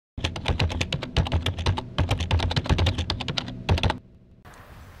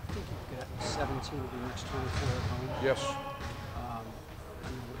going to be next 24 at home. Yes. I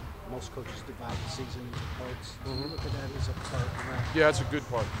know most coaches divide the season into parts. Do you look at that as a part of that? Yeah, that's a good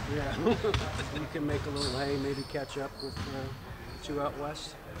part. Yeah. You can make a little hay, maybe catch up with the two out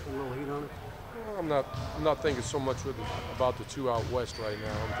west, put a little heat on it. Well, I'm not thinking so much about the two out west right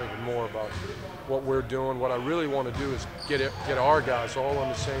now. I'm thinking more about what we're doing. What I really want to do is get our guys all on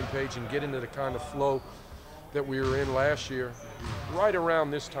the same page and get into the kind of flow that we were in last year. Right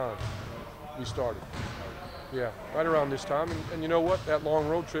around this time, we started. Yeah, right around this time. And you know what? That long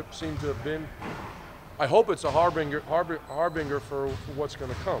road trip seemed to have been. I hope it's a harbinger for what's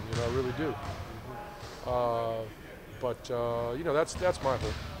going to come. You know, I really do. You know, that's my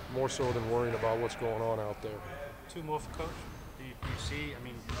hope. More so than worrying about what's going on out there. Two more for coach. Do you see? I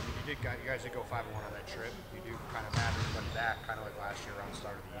mean, you guys did go 5-1 on that trip. You do kind of have everybody back, kind of like last year around the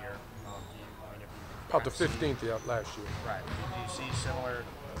start of the year. About the 15th last year. Right. Do you see similar?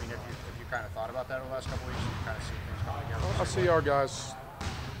 I mean, have you kind of thought about that over the last couple of weeks? You kind of see things coming together. I see our guys.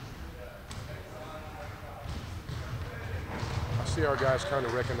 I see our guys kind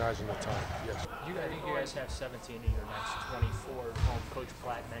of recognizing the time. Yes. I think you guys have 17 of your next 24 home. Coach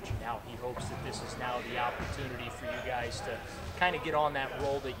Blatt mentioned how he hopes that this is now the opportunity for you guys to kind of get on that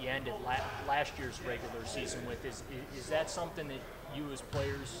roll that you ended last year's regular season with. Is that something that you as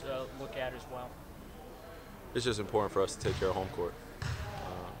players look at as well? It's just important for us to take care of home court.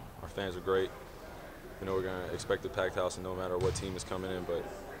 Our fans are great. You know, we're going to expect a packed house no matter what team is coming in, but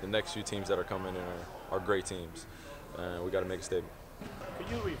the next few teams that are coming in are great teams. And we got to make a statement. Could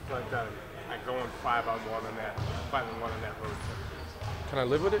you reflect on going 5-1 on that road trip? Can I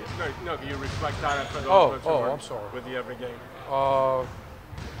live with it? No. Can you reflect on it for those I'm sorry. with you every game? Well,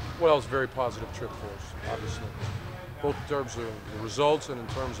 it was a very positive trip for us, obviously, both in terms of the results and in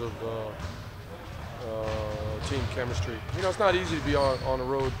terms of team chemistry. You know, it's not easy to be on the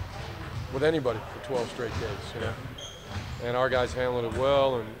road with anybody for 12 straight days. You know, and our guys handled it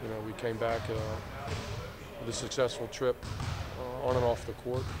well, and you know, we came back with a successful trip on and off the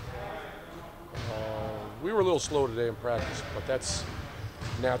court. We were a little slow today in practice, but that's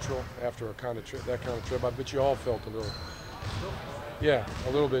natural after that kind of trip. I bet you all felt a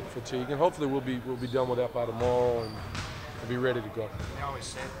little bit fatigued, and hopefully we'll be done with that by tomorrow and we'll be ready to go. They always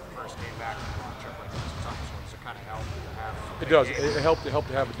say the first game back from a long trip like this is tough, so it kind of helped to have. It does. It helped to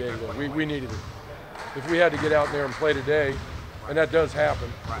have a day today. We needed it. If we had to get out there and play today, and that does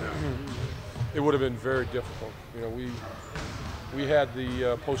happen, it would have been very difficult. You know, we had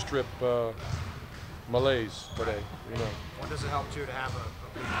the post-trip malaise today. You know. When does it help too to have a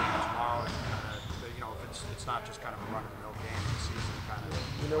big game tomorrow? And you know, if it's not just kind of a run-of-the-mill game in the season, kind of.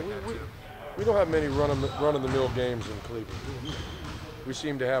 You know, we don't have many run-of-the-mill games in Cleveland. We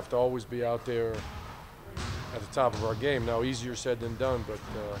seem to have to always be out there at the top of our game. Now, easier said than done, but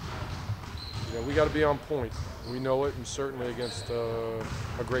you know, we got to be on point. We know it, and certainly against a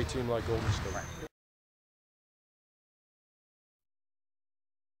great team like Golden State.